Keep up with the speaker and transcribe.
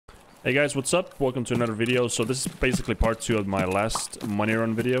Hey guys, what's up? Welcome to another video. So this is basically part 2 of my last money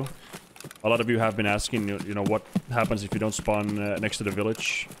run video. A lot of you have been asking, you know, what happens if you don't spawn next to the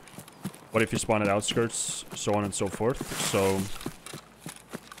village? What if you spawn at outskirts? So on and so forth. So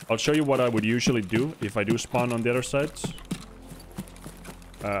I'll show you what I would usually do if I do spawn on the other side.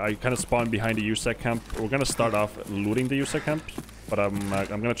 I kind of spawn behind the USAC camp. We're gonna start off looting the USAC camp, but I'm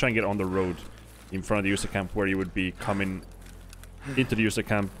gonna try and get on the road in front of the USAC camp where you would be coming into the USAC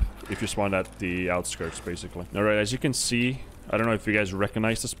camp if you spawn at the outskirts, basically. Alright, as you can see, I don't know if you guys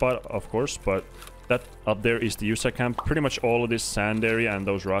recognize the spot, of course, but that up there is the USAC camp. Pretty much all of this sand area and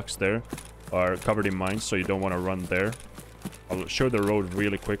those rocks there are covered in mines, so you don't want to run there. I'll show the road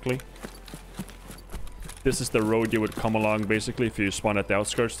really quickly. This is the road you would come along, basically, if you spawn at the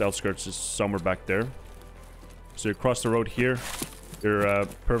outskirts. The outskirts is somewhere back there. So you cross the road here. You're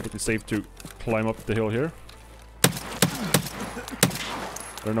perfectly safe to climb up the hill here.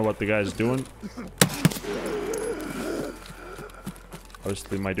 I don't know what the guy is doing.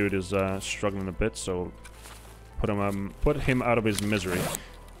 Obviously, my dude is struggling a bit, so put him out of his misery.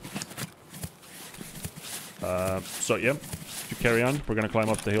 So yeah, if you carry on, we're gonna climb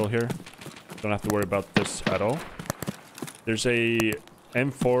up the hill here. Don't have to worry about this at all. There's a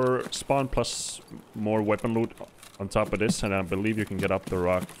M4 spawn plus more weapon loot on top of this, and I believe you can get up the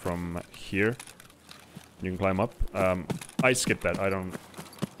rock from here. You can climb up. I skipped that. I don't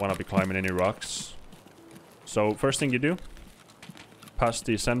want to be climbing any rocks. So first thing you do, pass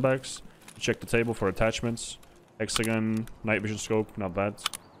the sandbags, check the table for attachments. Hexagon, night vision scope, not bad.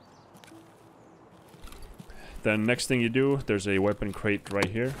 Then next thing you do, there's a weapon crate right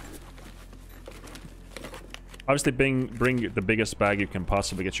here. Obviously bring the biggest bag you can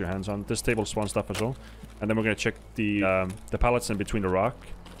possibly get your hands on. This table spawn stuff as well. And then we're gonna check the pallets in between the rock.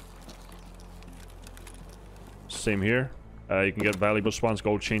 Same here. You can get valuable spawns,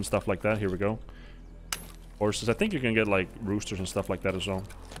 gold chain, stuff like that. Here we go. Horses. I think you can get like roosters and stuff like that as well.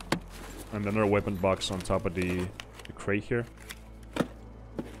 And another weapon box on top of the crate here.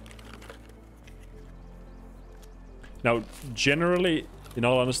 Now, generally, in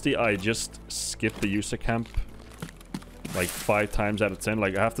all honesty, I just skip the user camp like 5 times out of 10.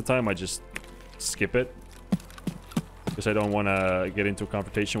 Like half the time, I just skip it because I don't want to get into a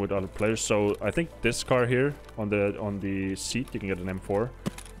confrontation with other players. So I think this car here on the seat, you can get an M4.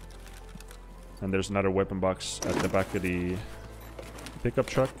 And there's another weapon box at the back of the pickup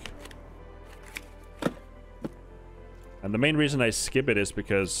truck. And the main reason I skip it is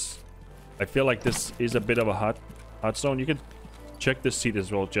because I feel like this is a bit of a hot zone. You can check this seat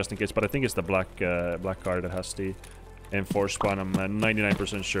as well just in case, but I think it's the black car that has the M4 spawn. I'm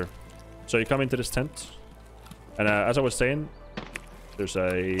 99% sure. So you come into this tent. And as I was saying, there's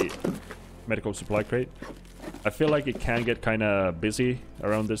a medical supply crate. I feel like it can get kind of busy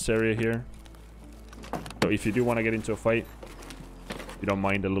around this area here. So if you do want to get into a fight, you don't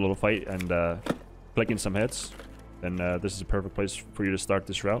mind a little fight and clicking some heads, then this is a perfect place for you to start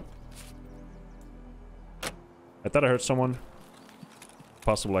this route. I thought I heard someone.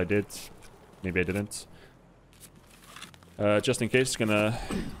 Possible I did. Maybe I didn't. Just in case, gonna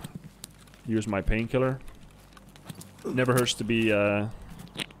use my painkiller. Never hurts to be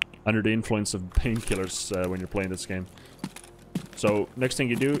under the influence of painkillers when you're playing this game. So next thing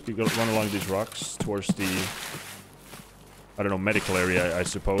you do, you go run along these rocks towards the, I don't know, medical area, I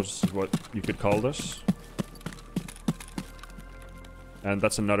suppose is what you could call this. And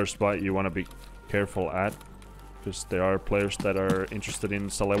that's another spot you want to be careful at, because there are players that are interested in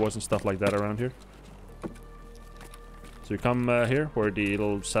Salevos and stuff like that around here. So you come here where the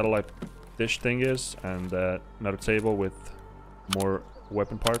little satellite dish thing is, and another table with more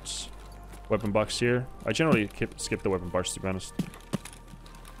weapon parts. Weapon box here. I generally skip the weapon parts, to be honest,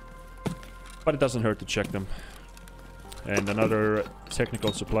 but it doesn't hurt to check them. And another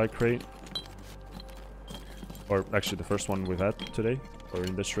technical supply crate, or actually the first one we've had today, or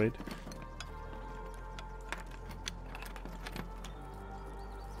in this raid.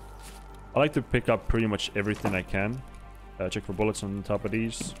 I like to pick up pretty much everything I can. Check for bullets on top of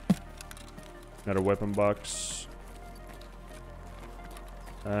these. Another weapon box.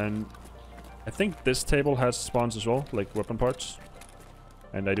 And I think this table has spawns as well, like weapon parts.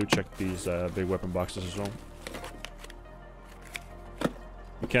 And I do check these big weapon boxes as well.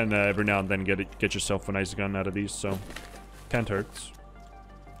 You can every now and then get yourself a nice gun out of these, so can't hurt.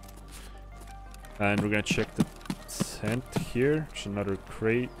 And we're gonna check the tent here. There's another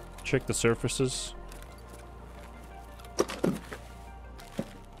crate. Check the surfaces.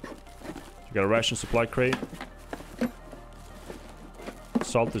 You got a ration supply crate.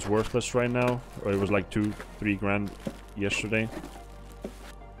 Salt is worthless right now, or it was like 2-3 grand yesterday.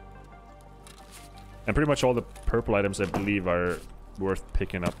 And pretty much all the purple items, I believe, are worth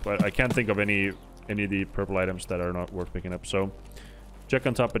picking up. But I can't think of any of the purple items that are not worth picking up. So check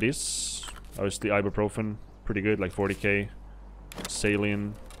on top of this. Obviously, ibuprofen, pretty good, like 40k.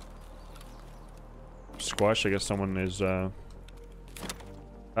 Saline. Squash, I guess someone is... I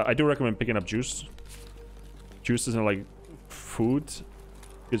do recommend picking up juice. Juice isn't like food.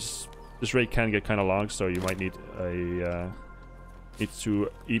 Because this raid can get kind of long, so you might need a... need to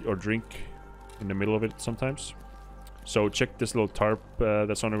eat or drink in the middle of it sometimes. So check this little tarp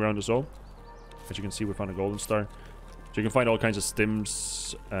that's on the ground as well. As you can see, we found a golden star. So you can find all kinds of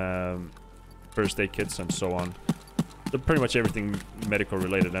stims, first aid kits, and so on. So pretty much everything medical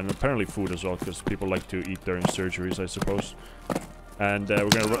related, and apparently food as well, because people like to eat during surgeries, I suppose. And we're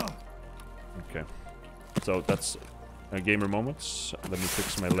gonna run. Okay, so that's gamer moments. Let me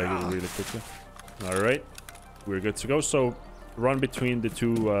fix my leg really quickly. All right, we're good to go. So run between the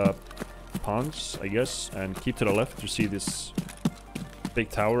two ponds, I guess, and keep to the left. You see this big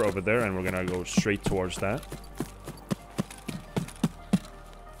tower over there, and we're gonna go straight towards that.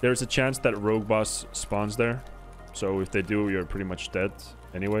 There's a chance that rogue boss spawns there, so if they do, you're pretty much dead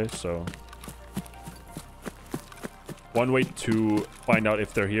anyway. So one way to find out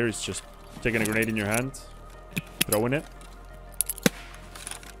if they're here is just taking a grenade in your hand, throwing it,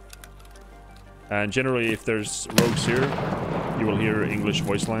 and generally if there's rogues here, you will hear English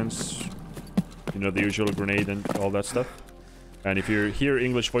voice lines, you know, the usual grenade and all that stuff. And if you hear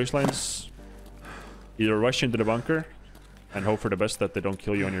English voice lines, either rush into the bunker and hope for the best that they don't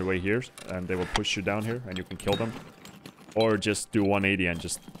kill you on your way here, and they will push you down here and you can kill them, or just do 180 and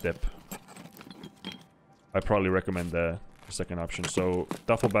just dip. I probably recommend the second option. So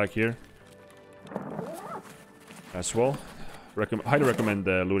duffel bag here as well. Highly recommend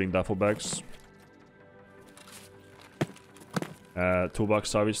looting duffel bags.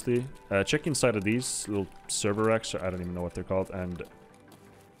 Toolbox, obviously. Check inside of these little server racks, I don't even know what they're called, and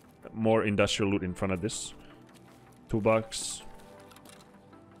more industrial loot in front of this toolbox.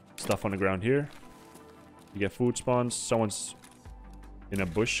 Stuff on the ground here. You get food spawns. Someone's in a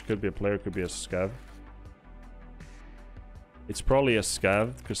bush. Could be a player, could be a scav. It's probably a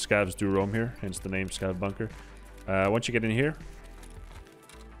scav, because scavs do roam here, hence the name Scav Bunker. Once you get in here,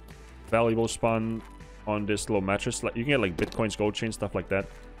 valuable spawn on this little mattress. You can get like bitcoins, gold chains, stuff like that.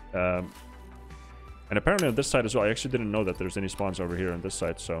 And apparently on this side as well, I actually didn't know that there's any spawns over here on this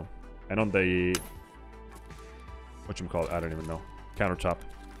side. So, and on the whatchamacallit, I don't even know, countertop.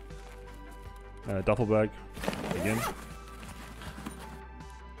 Duffel bag again.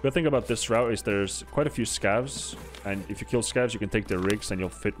 Good thing about this route is there's quite a few scavs, and if you kill scavs, you can take their rigs and you'll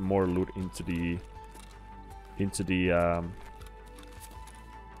fit more loot into the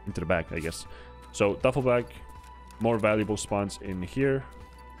bag, I guess. So duffel bag, more valuable spawns in here,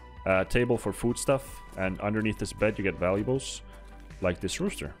 table for food stuff, and underneath this bed you get valuables like this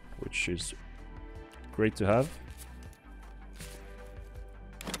rooster, which is great to have.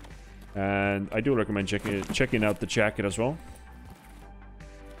 And I do recommend checking out the jacket as well.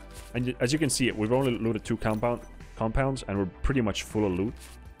 And as you can see, we've only looted 2 compounds, and we're pretty much full of loot.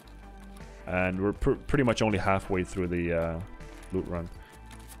 And we're pretty much only halfway through the loot run.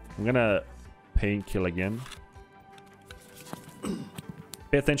 I'm gonna pain kill again.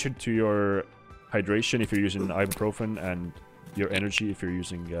 Pay attention to your hydration if you're using ibuprofen, and your energy if you're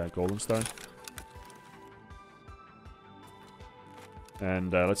using golden star.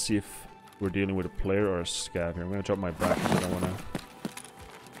 And let's see if we're dealing with a player or a scav here. I'm gonna drop my back because I don't wanna...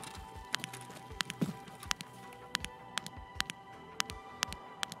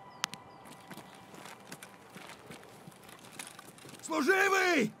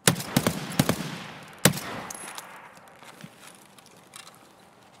 Служивый!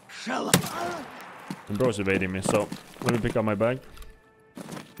 And bro's evading me, so let me pick up my bag.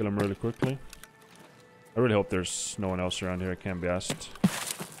 Kill him really quickly. I really hope there's no one else around here. I can't be asked.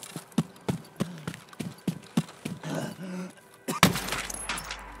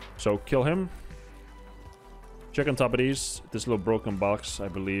 So kill him. Check on top of these. This little broken box, I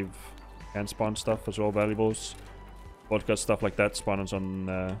believe, can spawn stuff as well, valuables. Vodka, stuff like that spawns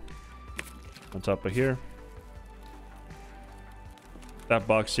on top of here. That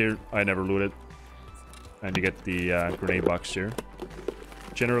box here, I never looted. And you get the grenade box here.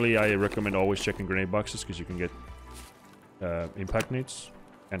 Generally, I recommend always checking grenade boxes because you can get impact nades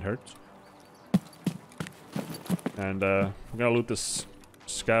and hurt. And I'm gonna loot this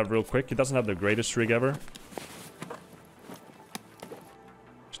scav real quick. It doesn't have the greatest rig ever.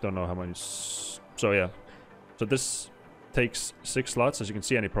 Just don't know how many. So yeah, so this takes 6 slots, as you can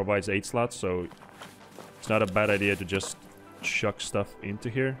see, and it provides 8 slots. So it's not a bad idea to just chuck stuff into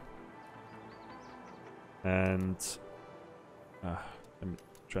here. And let me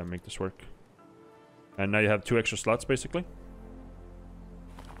try and make this work. And now you have 2 extra slots basically.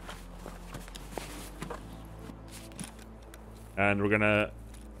 And we're gonna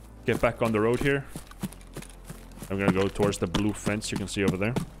get back on the road here. I'm gonna go towards the blue fence you can see over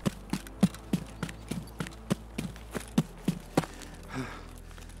there.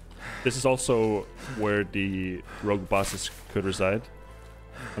 This is also where the rogue bosses could reside.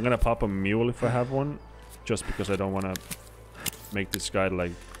 I'm gonna pop a mule if I have one, just because I don't want to make this guide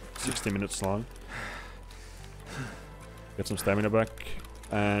like 60 minutes long. Get some stamina back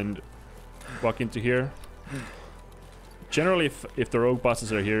and walk into here. Generally, if the rogue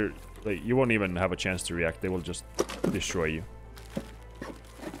bosses are here, like, you won't even have a chance to react. They will just destroy you.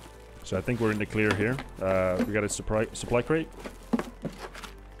 So I think we're in the clear here. We got a supply crate.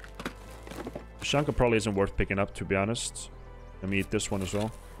 Shanka probably isn't worth picking up, to be honest. Let me eat this one as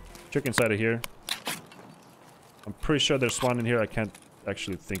well. Check inside of here. I'm pretty sure there's spawn in here. I can't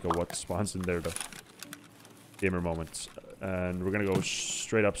actually think of what spawns in there though. Gamer moments. And we're gonna go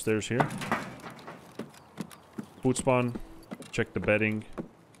straight upstairs here. Food spawn. Check the bedding.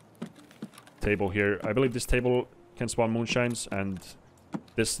 Table here. I believe this table can spawn moonshines, and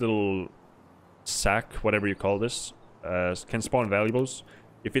this little sack, whatever you call this, can spawn valuables.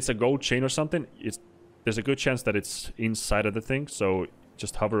 If it's a gold chain or something, there's a good chance that it's inside of the thing, so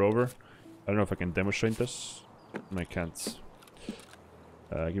just hover over. I don't know if I can demonstrate this. I can't.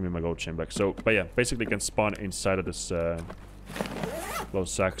 Give me my gold chain back. So, but yeah, basically it can spawn inside of this little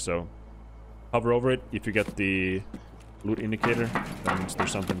sack, so hover over it. If you get the loot indicator, that means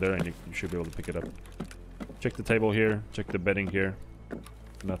there's something there and you should be able to pick it up. Check the table here, check the bedding here.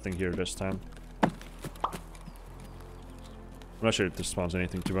 Nothing here this time. I'm not sure if this spawns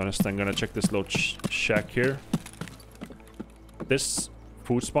anything, to be honest. I'm gonna check this little shack here. This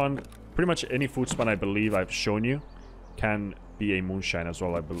food spawn, pretty much any food spawn I believe I've shown you, can be a moonshine as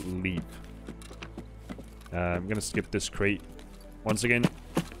well, I believe. I'm gonna skip this crate. Once again,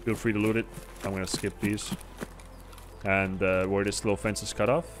 feel free to loot it. I'm gonna skip these. And where this little fence is cut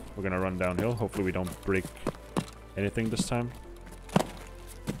off, we're gonna run downhill. Hopefully we don't break anything this time.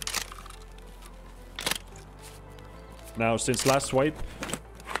 Now, since last wipe,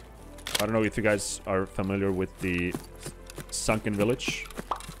 I don't know if you guys are familiar with the sunken village.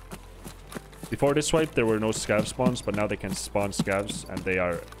 Before this wipe, there were no scav spawns, but now they can spawn scavs, and they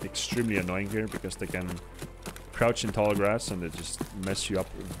are extremely annoying here because they can crouch in tall grass and they just mess you up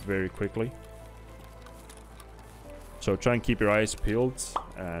very quickly. So try and keep your eyes peeled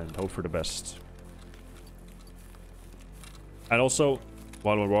and hope for the best. And also,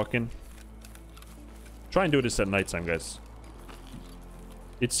 while we're walking, try and do this at nighttime, guys.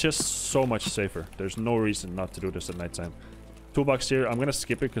 It's just so much safer. There's no reason not to do this at nighttime. Toolbox here. I'm gonna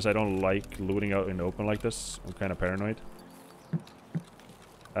skip it because I don't like looting out in the open like this. I'm kind of paranoid.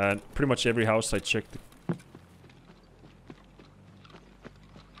 And pretty much every house I checked. I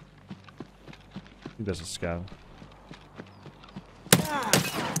think there's a scav.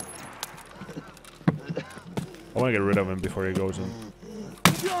 I want to get rid of him before he goes in.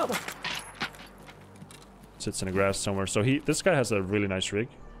 Sits in the grass somewhere. So this guy has a really nice rig.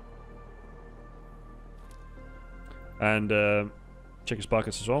 And check his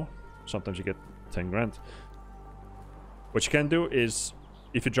pockets as well. Sometimes you get 10 grand. What you can do is,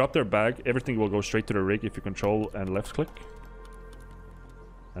 if you drop their bag, everything will go straight to the rig if you control and left click.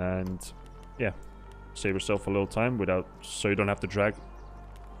 And yeah, save yourself a little time so you don't have to drag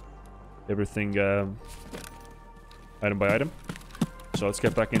everything item by item. So let's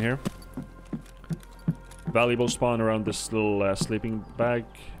get back in here. Valuable spawn around this little sleeping bag.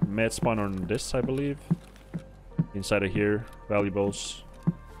 Med spawn on this, I believe. Inside of here, valuables.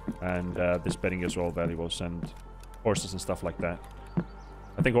 And this bedding as well, valuables and horses and stuff like that.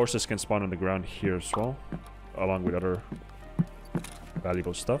 I think horses can spawn on the ground here as well, along with other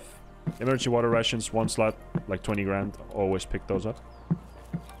valuable stuff. Emergency water rations, 1 slot, like 20 grand. Always pick those up.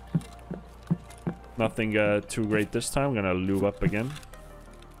 Nothing too great this time. I'm gonna lube up again,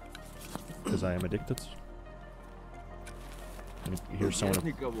 because I am addicted. I hear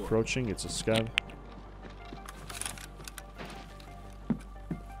someone approaching. It's a scav.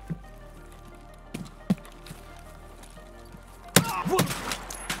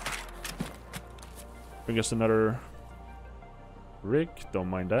 Bring us another rig. Don't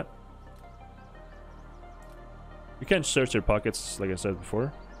mind that. You can search your pockets, like I said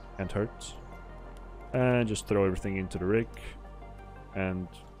before. Can't hurt. And just throw everything into the rig. And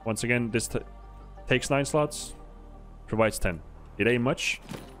once again, this takes 9 slots, provides 10. It ain't much,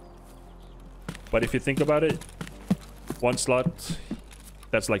 but if you think about it, 1 slot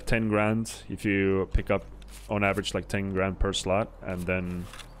That's like 10 grand if you pick up on average like 10 grand per slot, and then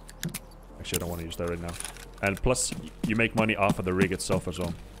actually I don't want to use that right now. And plus you make money off of the rig itself as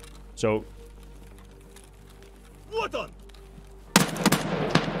well. So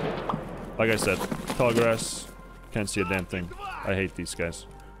like I said, tall grass, can't see a damn thing. I hate these guys.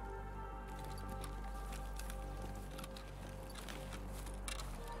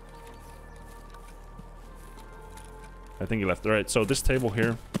 I think he left. Alright, so this table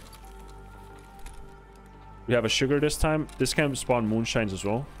here, we have a sugar this time. This can spawn moonshines as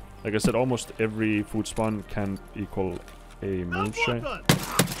well. Like I said, almost every food spawn can equal a moonshine.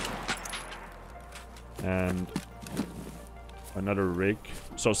 And another rig.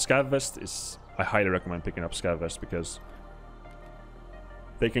 So scav vest is... I highly recommend picking up scav vest because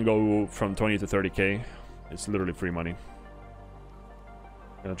they can go from 20 to 30k. It's literally free money.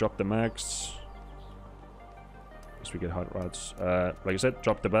 Gonna drop the mags. Guess we get hot rods. Like I said,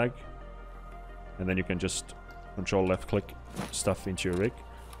 drop the bag. And then you can just control left click stuff into your rig.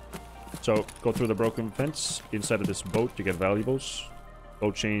 So go through the broken fence. Inside of this boat you get valuables.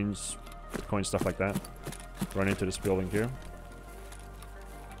 Boat chains, coins, stuff like that. Run into this building here.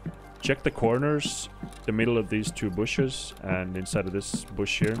 Check the corners, the middle of these two bushes, and inside of this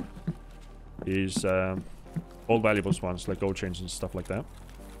bush here is all valuable spawns, like gold chains and stuff like that.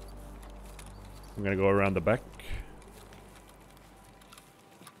 I'm gonna go around the back.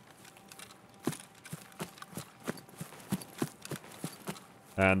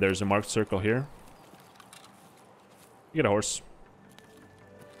 And there's a marked circle here. You get a horse.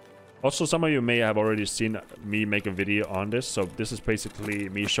 Also, some of you may have already seen me make a video on this, so this is basically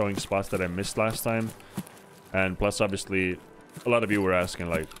me showing spots that I missed last time. And plus, obviously, a lot of you were asking,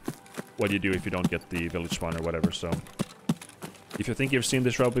 like, what do you do if you don't get the village spawn or whatever, so... If you think you've seen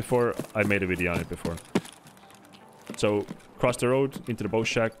this route before, I made a video on it before. So, cross the road, into the bow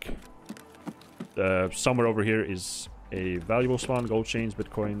shack. Somewhere over here is a valuable spawn, gold chains,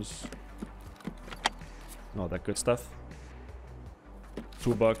 bitcoins. All that good stuff.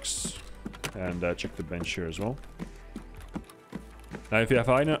 $2, and check the bench here as well. Now if you have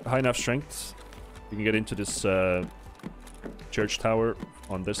high enough strength, you can get into this church tower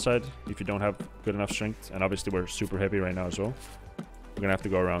on this side. If you don't have good enough strength, and obviously we're super heavy right now as well, we're gonna have to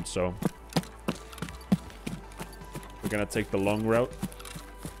go around. So we're gonna take the long route.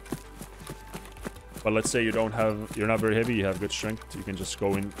 But let's say you're not very heavy, you have good strength, you can just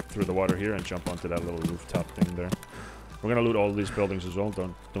go in through the water here and jump onto that little rooftop thing there. We're gonna loot all these buildings as well,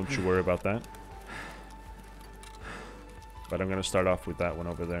 don't you worry about that. But I'm gonna start off with that one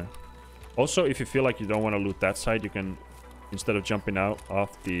over there. Also, if you feel like you don't want to loot that side, you can, instead of jumping down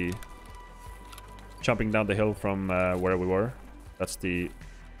the hill from where we were, that's the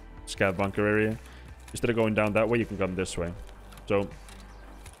scav bunker area. Instead of going down that way, you can come this way. So,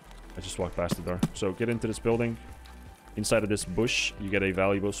 I just walked past the door. So get into this building. Inside of this bush, you get a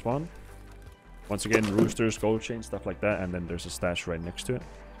valuable spawn. Once again, roosters, gold chain, stuff like that, and then there's a stash right next to it.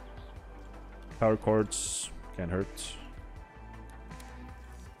 Power cords, can't hurt.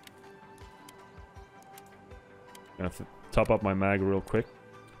 Gonna top up my mag real quick,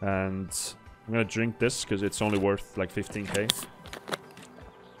 and I'm gonna drink this because it's only worth like 15k.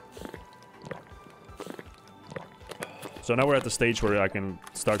 So now we're at the stage where I can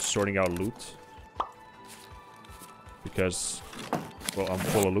start sorting out loot, because, well, I'm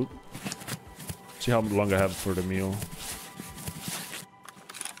full of loot. See how long I have for the meal.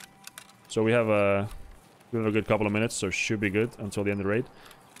 So we have a good couple of minutes, so should be good until the end of the raid.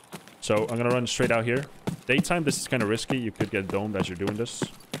 So I'm gonna run straight out here. Daytime, this is kind of risky. You could get domed as you're doing this,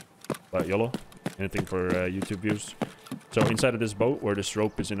 but YOLO. Anything for YouTube views. So inside of this boat, where this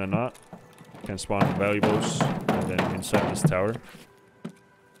rope is in a knot, you can spawn valuables, and then inside this tower,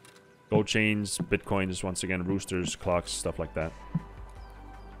 gold chains, bitcoins, once again, roosters, clocks, stuff like that.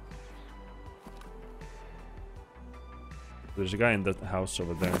 There's a guy in the house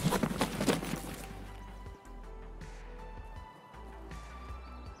over there.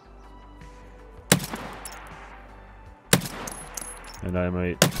 And I'm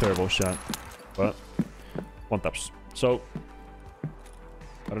a terrible shot, but one taps. So,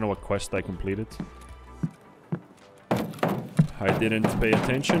 I don't know what quest I completed. I didn't pay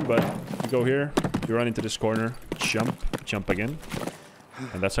attention, but you go here, you run into this corner, jump again,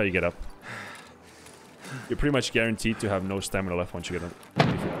 and that's how you get up. You're pretty much guaranteed to have no stamina left once you get up.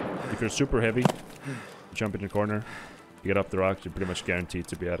 If you're super heavy, you jump in the corner, you get up the rock, you're pretty much guaranteed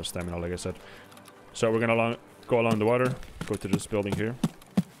to be out of stamina, like I said. So we're gonna go along the water, go to this building here.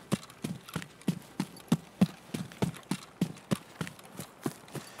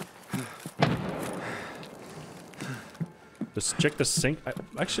 The Just check the sink.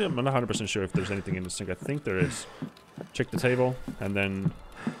 Actually, I'm not 100% sure if there's anything in the sink. I think there is. Check the table, and then...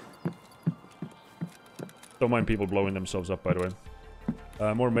 Don't mind people blowing themselves up, by the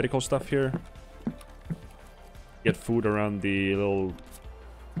way. More medical stuff here. Get food around the little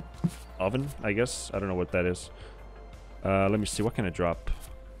oven, I guess. I don't know what that is. Let me see. What can I drop?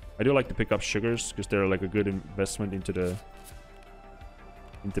 I do like to pick up sugars because they're like a good investment into the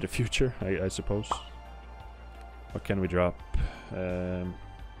future, I suppose. What can we drop? I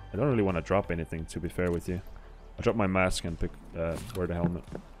don't really want to drop anything, to be fair with you. I'll drop my mask and wear the helmet.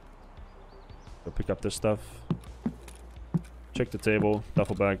 So pick up this stuff. Check the table.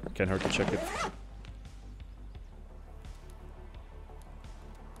 Duffel bag. Can't hurt to check it.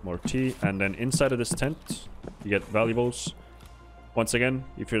 More tea. And then inside of this tent, you get valuables. Once again,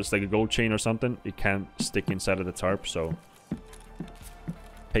 if there's like a gold chain or something, it can't stick inside of the tarp, so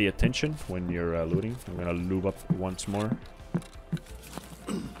pay attention when you're looting. I'm gonna lube up once more.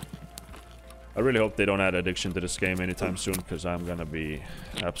 I really hope they don't add addiction to this game anytime soon, because I'm gonna be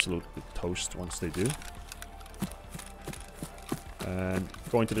absolutely toast once they do. And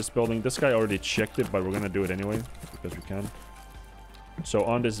going to this building, this guy already checked it, but we're gonna do it anyway, because we can. So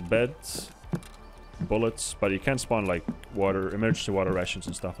on this bed, bullets, but you can spawn like water, emergency water rations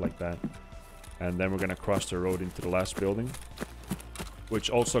and stuff like that. And then we're gonna cross the road into the last building, which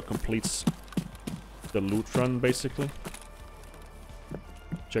also completes the loot run, basically.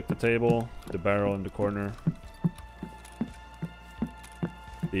 Check the table, the barrel in the corner,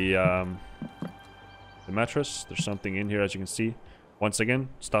 the mattress. There's something in here, as you can see. Once again,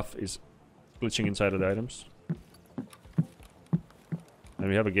 stuff is glitching inside of the items. And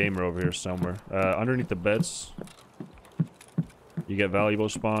we have a gamer over here somewhere. Underneath the beds, you get valuable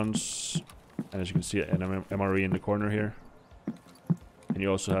spawns. And as you can see, an MRE in the corner here. And you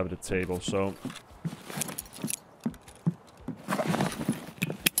also have the table, so...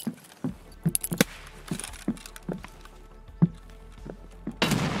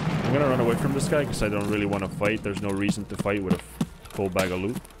 I'm gonna run away from this guy because I don't really want to fight. There's no reason to fight with a full bag of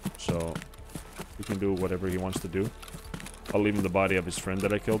loot. So, he can do whatever he wants to do. I'll leave him the body of his friend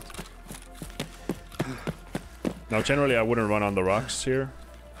that I killed. Now, generally, I wouldn't run on the rocks here.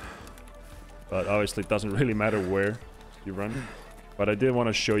 But obviously, it doesn't really matter where you run. But I did want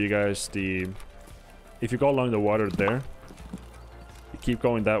to show you guys the... If you go along the water there, you keep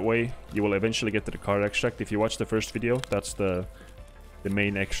going that way, you will eventually get to the card extract. If you watch the first video, that's the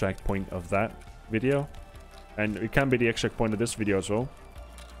main extract point of that video. And it can be the extract point of this video as well.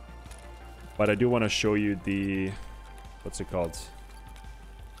 But I do want to show you the... What's it called?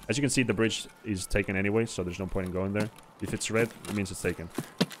 As you can see, the bridge is taken anyway, so there's no point in going there. If it's red, it means it's taken.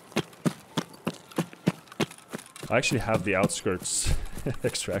 I actually have the outskirts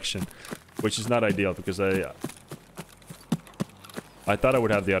extraction, which is not ideal because I thought I would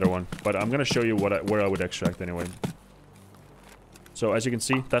have the other one, but I'm gonna show you where I would extract anyway. So as you can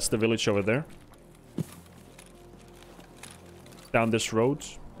see, that's the village over there. Down this road,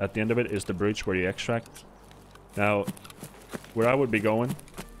 at the end of it, is the bridge where you extract. Now, where I would be going,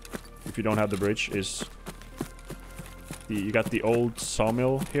 if you don't have the bridge, is you got the old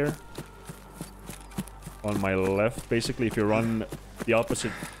sawmill here. On my left, basically, if you run the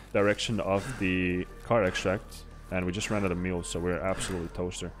opposite direction of the car extract, and we just ran out of meals, so we're absolutely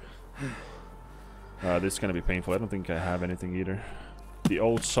toaster. This is gonna be painful. I don't think I have anything either. The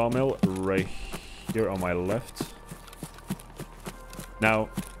old sawmill right here on my left. Now,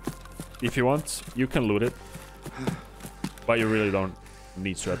 if you want, you can loot it, but you really don't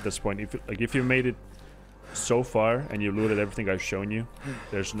need to at this point. If you made it so far and you looted everything I've shown you,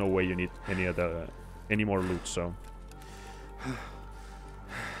 there's no way you need any more loot. So,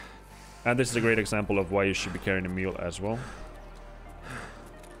 and this is a great example of why you should be carrying a meal as well.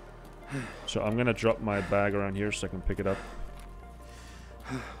 So I'm gonna drop my bag around here so I can pick it up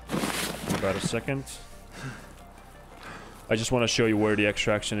in about a second. I just want to show you where the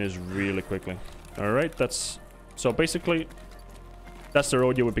extraction is really quickly. Alright, so basically that's the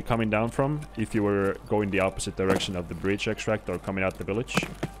road you would be coming down from if you were going the opposite direction of the bridge extract or coming out the village.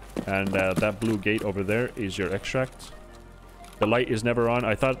 And that blue gate over there is your extract. The light is never on.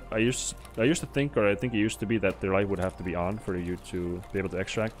 I used to think, or I think it used to be, that the light would have to be on for you to be able to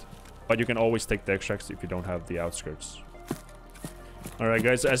extract. But you can always take the extracts if you don't have the outskirts. Alright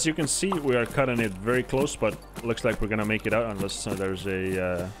guys, as you can see, we are cutting it very close, but looks like we're gonna make it out unless there's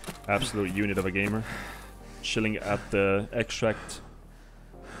a absolute unit of a gamer chilling at the extract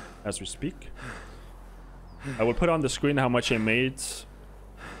as we speak. I will put on the screen how much I made,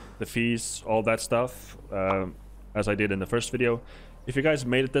 the fees, all that stuff, as I did in the first video. If you guys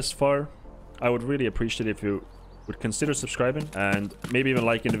made it this far, I would really appreciate it if you would consider subscribing and maybe even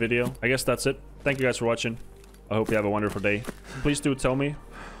liking the video. I guess that's it. Thank you guys for watching. I hope you have a wonderful day. Please do tell me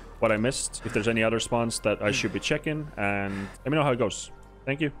what I missed, if there's any other spawns that I should be checking, and let me know how it goes.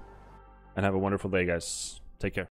 Thank you, and have a wonderful day, guys. Take care.